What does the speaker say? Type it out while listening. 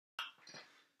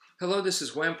Hello, this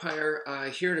is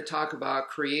wmpyr, here to talk about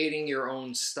creating your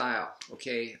own style.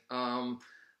 Okay,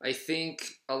 I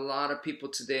think a lot of people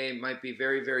today might be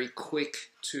very quick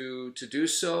to do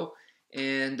so,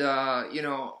 and I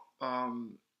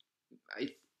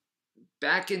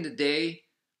back in the day,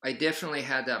 I definitely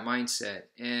had that mindset,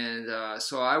 and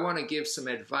so I want to give some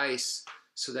advice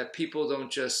so that people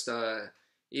don't just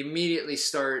immediately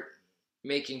start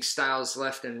making styles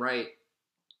left and right,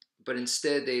 but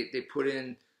instead they put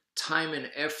in time and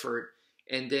effort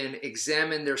and then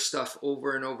examine their stuff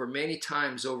over and over many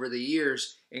times over the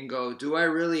years and go, do I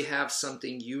really have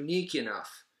something unique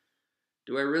enough?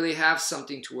 Do I really have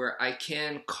something to where I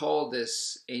can call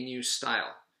this a new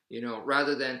style?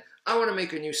 Rather than I want to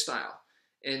make a new style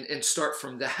and start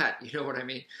from that, you know what I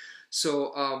mean?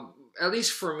 So at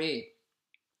least for me,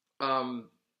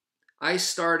 I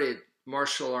started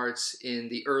martial arts in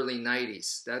the early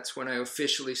 90s. That's when I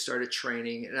officially started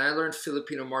training, and I learned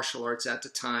Filipino martial arts at the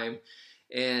time.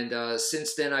 And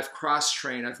since then, I've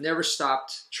cross-trained. I've never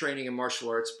stopped training in martial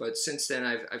arts, but since then,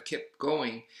 I've kept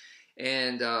going.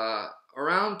 And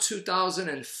around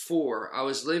 2004, I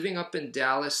was living up in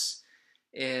Dallas,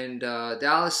 and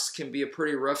Dallas can be a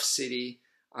pretty rough city.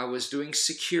 I was doing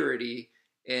security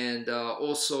and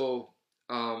also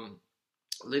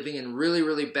living in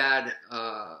really bad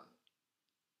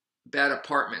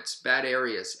apartments, bad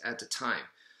areas at the time.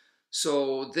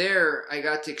 So there I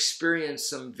got to experience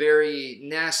some very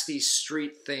nasty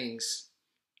street things.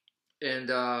 And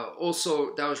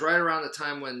also that was right around the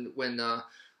time when a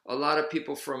lot of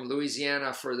people from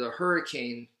Louisiana for the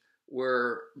hurricane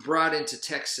were brought into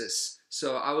Texas.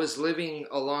 So I was living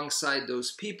alongside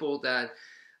those people that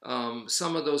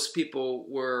some of those people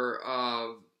were,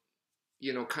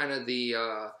 kind of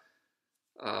the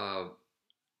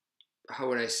how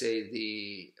would I say,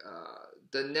 the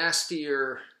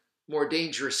nastier, more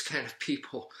dangerous kind of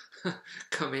people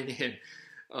coming in.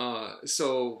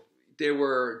 So there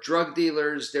were drug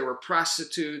dealers, there were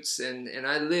prostitutes, and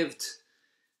I lived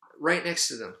right next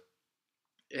to them.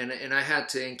 And I had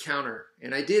to encounter,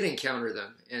 and I did encounter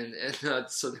them. And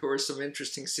so there were some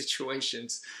interesting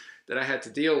situations that I had to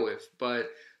deal with. But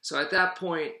so at that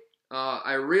point,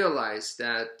 I realized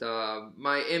that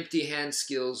my empty hand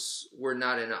skills were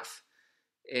not enough.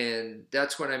 And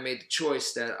that's when I made the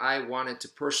choice that I wanted to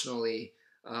personally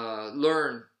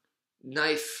learn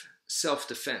knife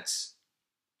self-defense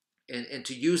and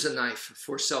to use a knife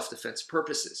for self-defense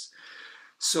purposes.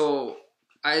 So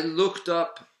I looked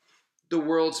up the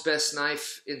world's best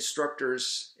knife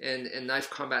instructors and knife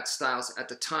combat styles at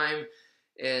the time,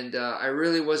 and I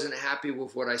really wasn't happy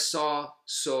with what I saw.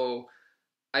 So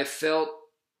I felt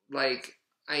like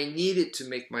I needed to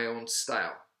make my own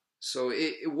style. So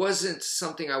it wasn't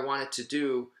something I wanted to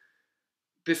do.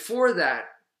 Before that,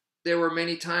 there were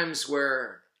many times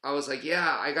where I was like,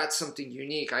 yeah, I got something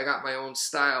unique. I got my own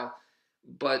style.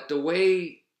 But the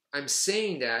way I'm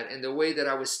saying that and the way that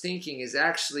I was thinking is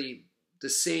actually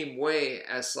the same way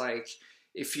as, like,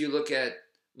 if you look at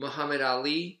Muhammad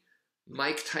Ali,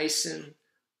 Mike Tyson,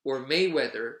 or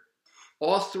Mayweather,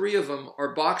 all three of them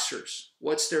are boxers.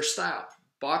 What's their style?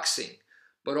 Boxing.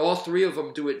 But all three of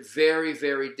them do it very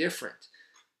different.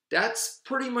 That's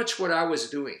pretty much what I was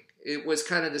doing. It was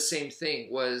kind of the same thing.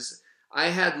 Was I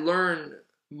had learned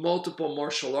multiple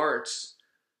martial arts,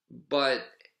 but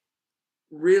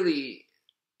really,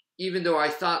 even though I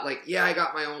thought like, yeah, I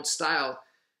got my own style,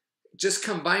 just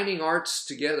combining arts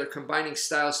together, combining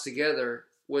styles together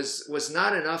was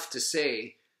not enough to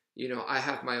say, I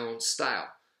have my own style.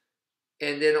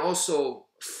 And then also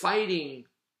fighting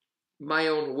my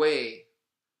own way,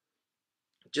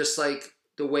 just like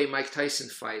the way Mike Tyson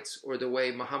fights or the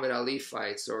way Muhammad Ali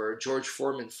fights or George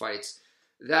Foreman fights,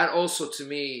 that also to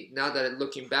me, now that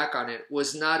looking back on it,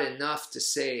 was not enough to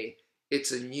say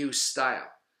it's a new style.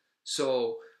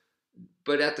 So,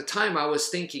 but at the time I was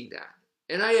thinking that,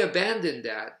 and I abandoned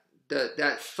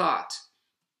that thought.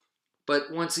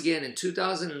 But once again, in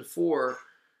 2004,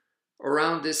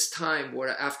 around this time,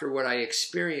 after what I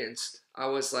experienced, I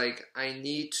was like, I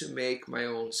need to make my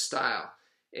own style.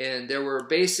 And there were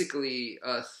basically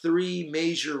three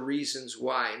major reasons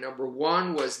why. Number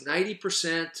one was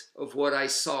 90% of what I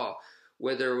saw,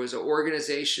 whether it was an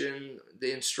organization,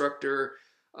 the instructor,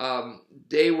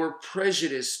 they were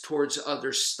prejudiced towards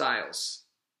other styles.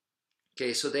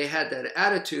 Okay, so they had that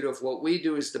attitude of what we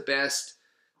do is the best,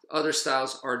 other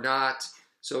styles are not.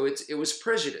 So it was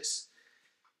prejudice.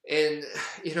 And,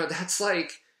 that's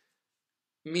like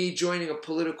me joining a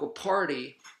political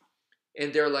party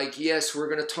and they're like, yes, we're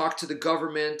going to talk to the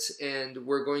government and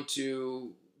we're going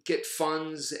to get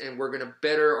funds and we're going to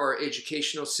better our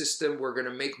educational system. We're going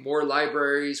to make more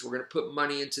libraries. We're going to put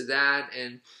money into that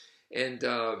and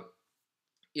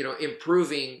you know,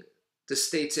 improving the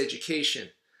state's education.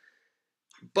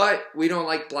 But we don't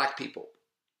like black people.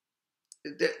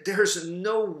 There's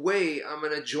no way I'm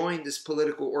going to join this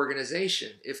political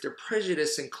organization. If they're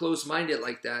prejudiced and closed-minded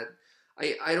like that,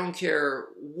 I don't care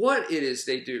what it is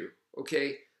they do,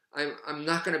 okay? I'm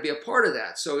not going to be a part of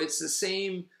that. So it's the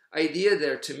same idea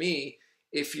there to me.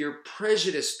 If you're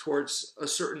prejudiced towards a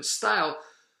certain style,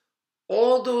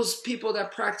 all those people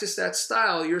that practice that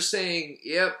style, you're saying,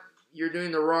 yep, you're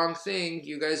doing the wrong thing.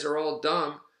 You guys are all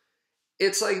dumb.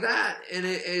 It's like that. And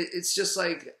it's just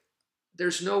like,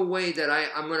 there's no way that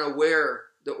I'm going to wear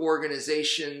the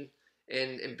organization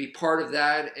and be part of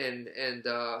that and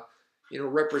you know,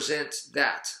 represent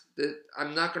that.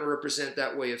 I'm not going to represent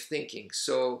that way of thinking.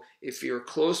 So if you're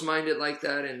closed-minded like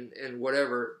that and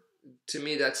whatever, to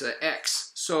me, that's an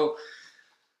X. So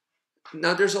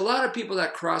now there's a lot of people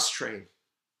that cross-train.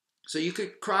 So you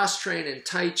could cross-train in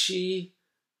Tai Chi,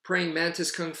 Praying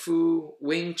Mantis Kung Fu,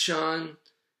 Wing Chun,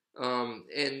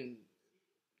 and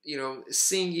you know,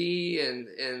 Xing Yi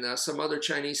and some other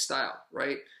Chinese style,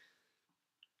 right?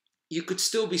 You could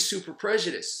still be super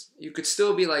prejudiced. You could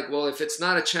still be like, well, if it's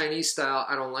not a Chinese style,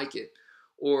 I don't like it.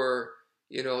 Or,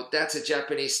 you know, that's a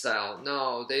Japanese style.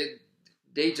 No,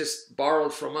 they just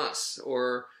borrowed from us.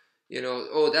 Or, you know,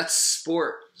 oh, that's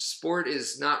sport. Sport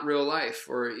is not real life.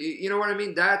 Or, you know what I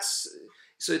mean?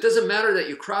 So it doesn't matter that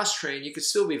you cross-train. You could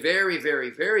still be very, very,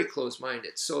 very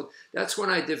close-minded. So that's when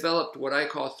I developed what I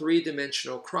call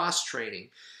three-dimensional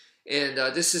cross-training. And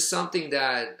this is something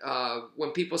that when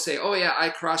people say, oh yeah, I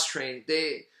cross-train,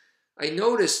 I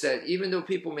notice that even though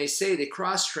people may say they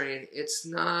cross-train, it's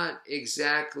not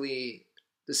exactly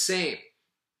the same.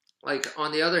 Like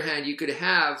on the other hand, you could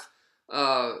have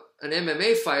an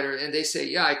MMA fighter and they say,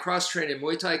 yeah, I cross-train in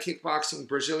Muay Thai, kickboxing,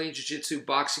 Brazilian Jiu-Jitsu,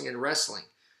 boxing, and wrestling.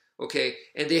 Okay,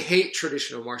 and they hate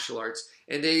traditional martial arts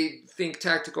and they think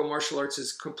tactical martial arts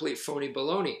is complete phony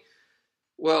baloney.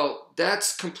 Well,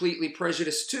 that's completely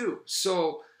prejudiced too.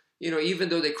 So, you know, even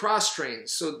though they cross-train.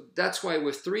 So that's why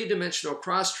with three-dimensional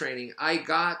cross-training, I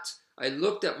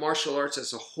looked at martial arts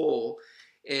as a whole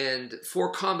and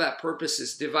for combat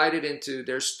purposes divided into,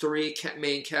 there's three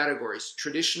main categories: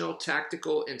 traditional,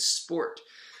 tactical, and sport.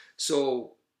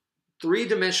 So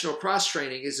three-dimensional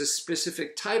cross-training is a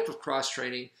specific type of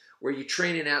cross-training where you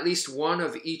train in at least one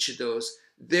of each of those.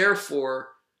 Therefore,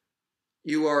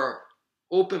 you are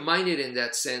open-minded in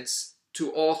that sense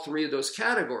to all three of those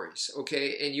categories,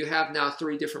 okay? And you have now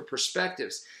three different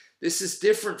perspectives. This is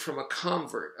different from a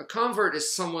convert. A convert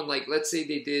is someone like, let's say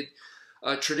they did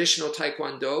traditional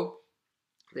Taekwondo.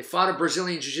 They fought a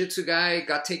Brazilian Jiu-Jitsu guy,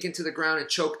 got taken to the ground and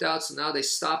choked out, so now they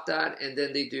stopped that, and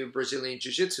then they do Brazilian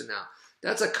Jiu-Jitsu now.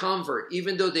 That's a convert.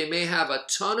 Even though they may have a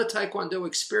ton of Taekwondo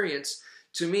experience,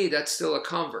 to me, that's still a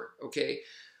convert, okay?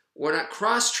 We're not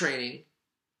cross-training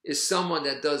is someone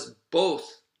that does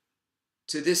both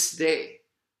to this day.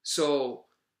 So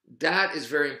that is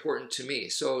very important to me.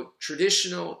 So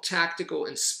traditional, tactical,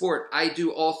 and sport, I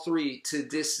do all three to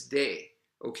this day,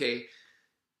 okay?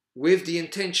 With the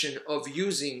intention of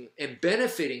using and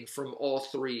benefiting from all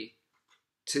three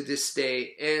to this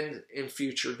day and in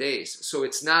future days. So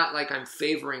it's not like I'm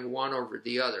favoring one over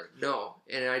the other. No,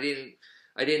 and I didn't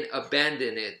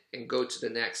abandon it and go to the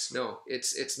next. No,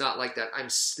 it's not like that. I'm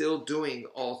still doing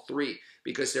all three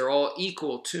because they're all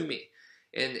equal to me.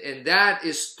 And that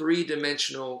is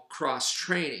three-dimensional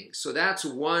cross-training. So that's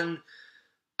one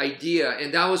idea.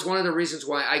 And that was one of the reasons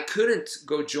why I couldn't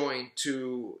go join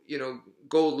to, you know,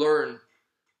 go learn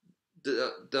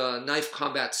the knife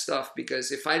combat stuff,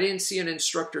 because if I didn't see an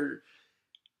instructor,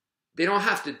 they don't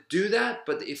have to do that,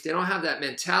 but if they don't have that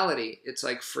mentality, it's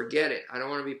like, forget it. I don't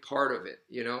want to be part of it,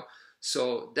 you know?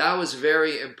 So that was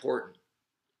very important.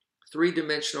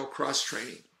 Three-dimensional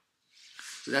cross-training.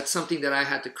 So that's something that I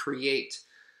had to create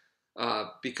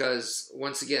because,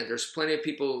 once again, there's plenty of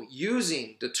people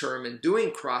using the term and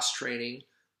doing cross-training,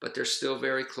 but they're still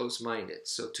very close-minded.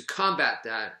 So to combat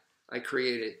that, I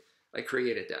created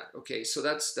that. Okay, so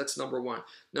that's number one.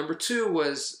 Number two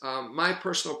was my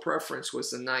personal preference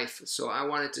was the knife. So I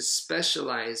wanted to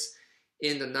specialize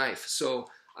in the knife. So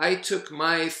I took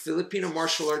my Filipino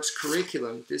martial arts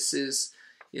curriculum. This is,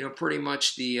 you know, pretty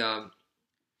much the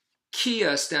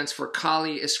KIA stands for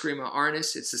Kali, Eskrima,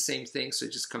 Arnis. It's the same thing, so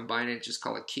just combine it, just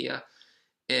call it KIA.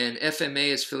 And FMA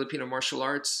is Filipino martial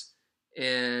arts.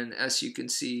 And as you can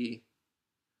see,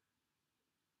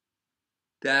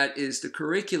 that is the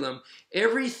curriculum.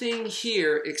 Everything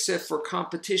here, except for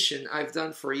competition, I've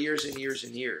done for years and years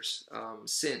and years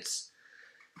since.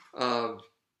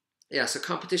 yeah, so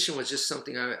competition was just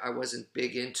something I wasn't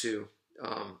big into.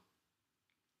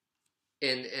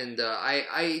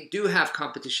 I do have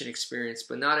competition experience,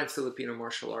 but not in Filipino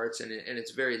martial arts, and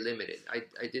it's very limited.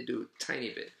 I did do a tiny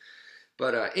bit,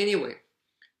 but anyway,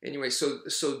 so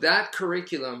that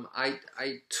curriculum I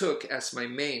took as my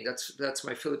main. That's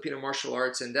my Filipino martial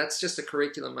arts, and that's just a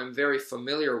curriculum I'm very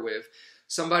familiar with.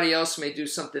 Somebody else may do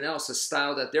something else, a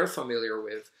style that they're familiar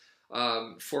with.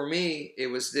 For me, it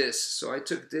was this. So I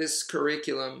took this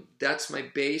curriculum. That's my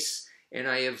base. And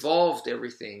I evolved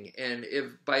everything. And if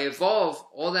by evolve,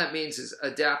 all that means is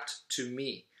adapt to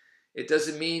me. It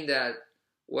doesn't mean that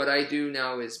what I do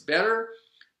now is better.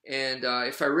 And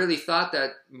if I really thought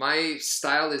that my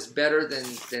style is better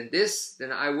than this,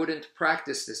 then I wouldn't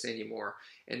practice this anymore.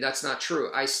 And that's not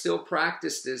true. I still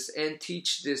practice this and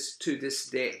teach this to this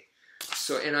day.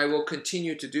 So, and I will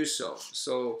continue to do so.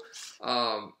 So,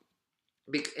 and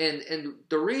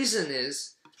the reason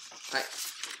is,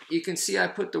 you can see I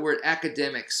put the word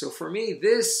academic. So for me,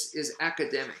 this is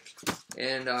academic.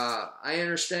 And I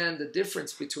understand the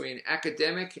difference between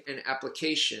academic and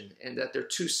application, and that they're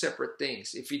two separate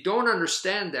things. If you don't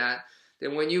understand that,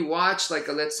 then when you watch, like,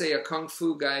 let's say a Kung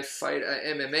Fu guy fight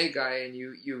an MMA guy, and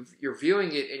you're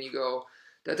viewing it and you go,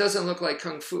 that doesn't look like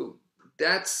Kung Fu.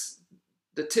 That's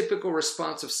the typical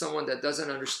response of someone that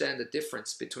doesn't understand the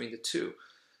difference between the two.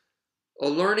 A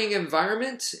learning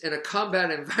environment and a combat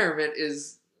environment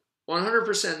is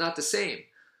 100% not the same.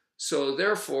 So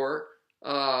therefore,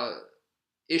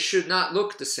 it should not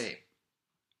look the same.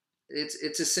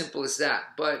 It's as simple as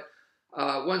that. But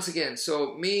once again,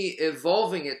 so me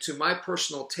evolving it to my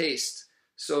personal taste.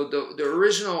 So the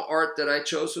original art that I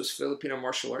chose was Filipino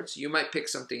martial arts. You might pick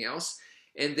something else.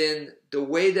 And then the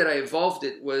way that I evolved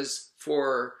it was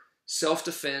for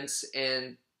self-defense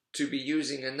and to be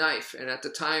using a knife. And at the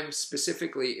time,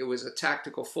 specifically, it was a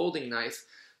tactical folding knife.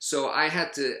 So I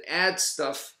had to add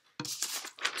stuff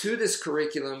to this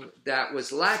curriculum that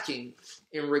was lacking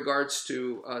in regards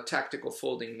to a tactical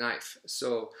folding knife.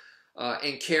 So,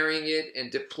 and carrying it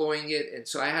and deploying it. And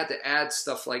so I had to add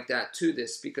stuff like that to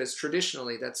this, because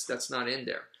traditionally that's not in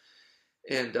there.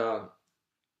 And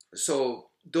so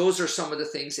those are some of the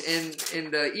things. And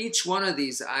each one of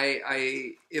these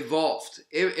I evolved.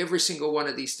 Every single one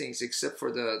of these things except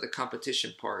for the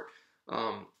competition part.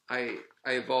 I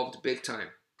evolved big time.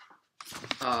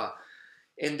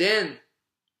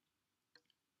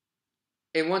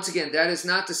 And once again, that is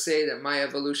not to say that my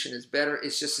evolution is better.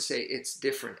 It's just to say it's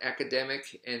different.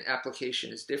 Academic and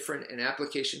application is different, and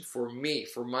application for me,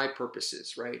 for my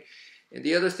purposes, right? And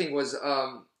the other thing was,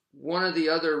 one of the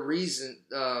other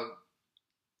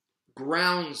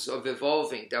grounds of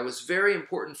evolving that was very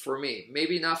important for me,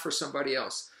 maybe not for somebody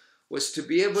else, was to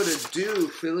be able to do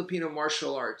Filipino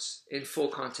martial arts in full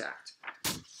contact.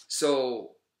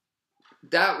 So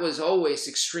that was always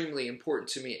extremely important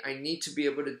to me. I need to be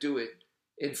able to do it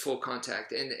in full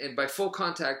contact. And by full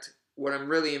contact, what I'm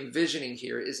really envisioning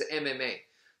here is MMA.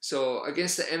 So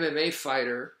against the MMA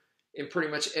fighter, in pretty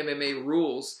much MMA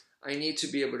rules, I need to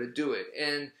be able to do it.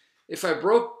 And if I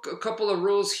broke a couple of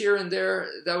rules here and there,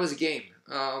 that was a game.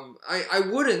 I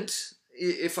wouldn't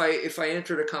if I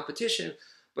entered a competition,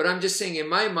 but I'm just saying, in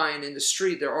my mind, in the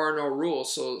street, there are no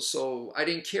rules. So I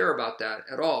didn't care about that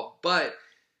at all. But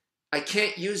I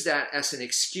can't use that as an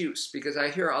excuse, because I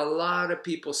hear a lot of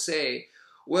people say,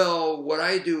 well, what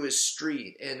I do is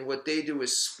street and what they do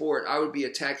is sport. I would be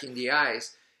attacking the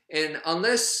eyes. And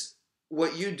unless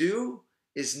what you do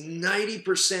is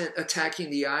 90% attacking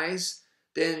the eyes,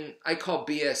 then I call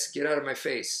BS. Get out of my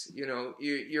face. You know,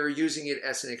 you're using it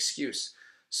as an excuse.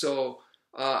 So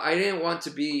I didn't want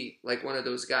to be like one of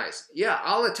those guys. Yeah,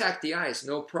 I'll attack the eyes,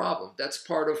 no problem. That's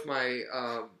part of my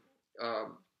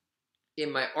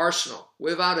in my arsenal,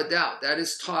 without a doubt. That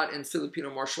is taught in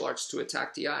Filipino martial arts, to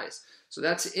attack the eyes. So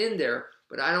that's in there,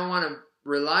 but I don't want to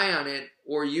rely on it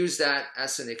or use that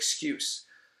as an excuse.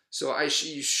 So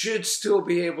you should still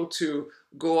be able to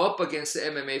go up against the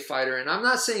MMA fighter. And I'm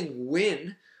not saying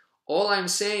win. All I'm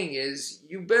saying is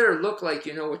you better look like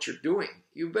you know what you're doing.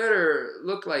 You better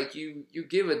look like you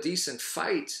give a decent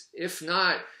fight. If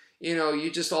not, you know, you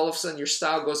just all of a sudden your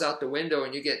style goes out the window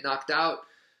and you get knocked out.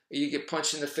 You get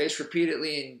punched in the face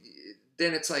repeatedly, and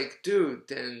then it's like, dude,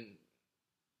 then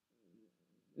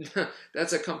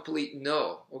that's a complete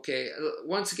no. Okay.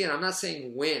 Once again, I'm not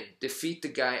saying win, defeat the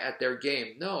guy at their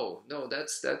game. No,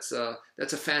 that's a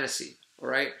fantasy. All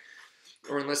right.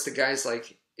 Or unless the guy's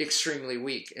like extremely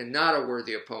weak and not a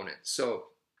worthy opponent. So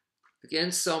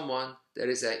against someone that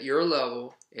is at your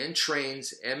level and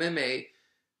trains MMA,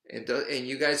 and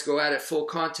you guys go at it full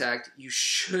contact, you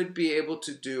should be able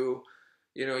to do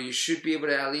you know, you should be able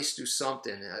to at least do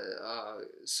something.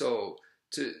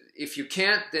 If you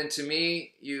can't, then to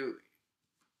me,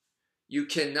 you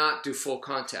cannot do full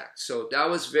contact. So that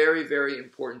was very, very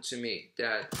important to me,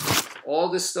 that all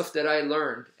the stuff that I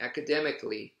learned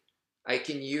academically, I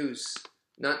can use.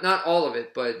 Not all of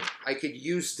it, but I could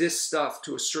use this stuff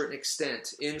to a certain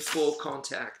extent in full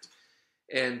contact,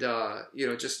 and you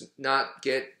know, just not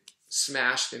get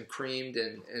smashed and creamed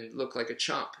and look like a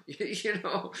chump, you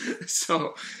know.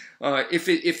 So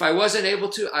if I wasn't able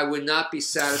to, I would not be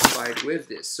satisfied with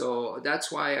this. So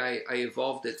that's why I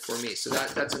evolved it for me. So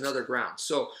that's another ground.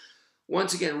 So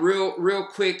once again, real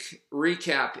quick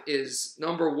recap is,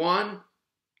 number one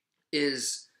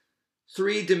is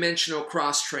 3-dimensional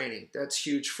cross training. That's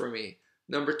huge for me.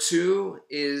 Number two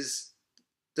is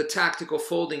the tactical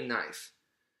folding knife.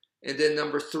 And then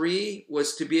number 3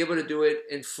 was to be able to do it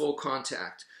in full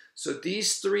contact. So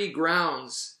these 3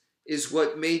 grounds is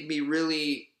what made me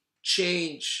really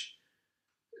change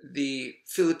the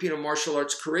Filipino martial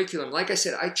arts curriculum. Like I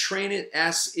said, I train it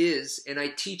as is and I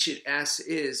teach it as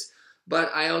is, but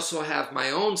I also have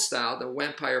my own style, the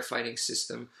wmpyr fighting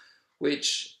system,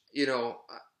 which, you know,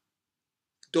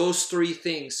 those 3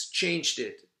 things changed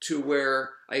it to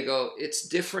where I go, it's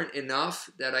different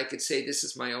enough that I could say this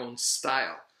is my own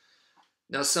style.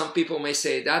 Now, some people may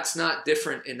say that's not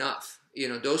different enough. You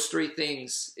know, those 3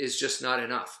 things is just not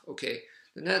enough. Okay,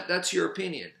 and that's your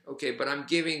opinion. Okay, but I'm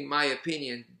giving my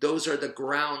opinion. Those are the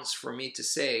grounds for me to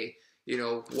say, you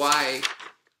know, why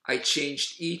I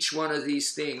changed each one of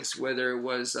these things, whether it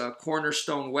was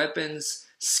cornerstone weapons,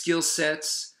 skill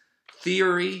sets,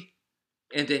 theory,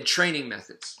 and then training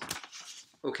methods.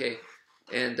 Okay,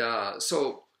 and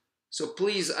so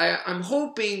please, I'm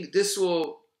hoping this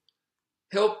will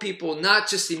help people not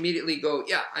just immediately go,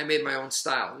 yeah, I made my own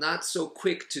style. Not so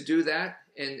quick to do that,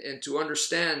 and to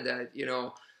understand that, you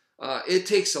know, it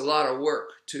takes a lot of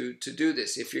work to do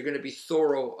this if you're going to be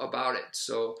thorough about it.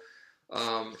 So,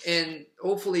 and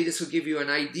hopefully this will give you an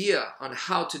idea on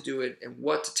how to do it and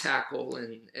what to tackle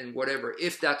and whatever,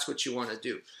 if that's what you want to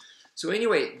do. So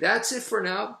anyway, that's it for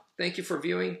now. Thank you for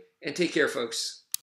viewing, and take care, folks.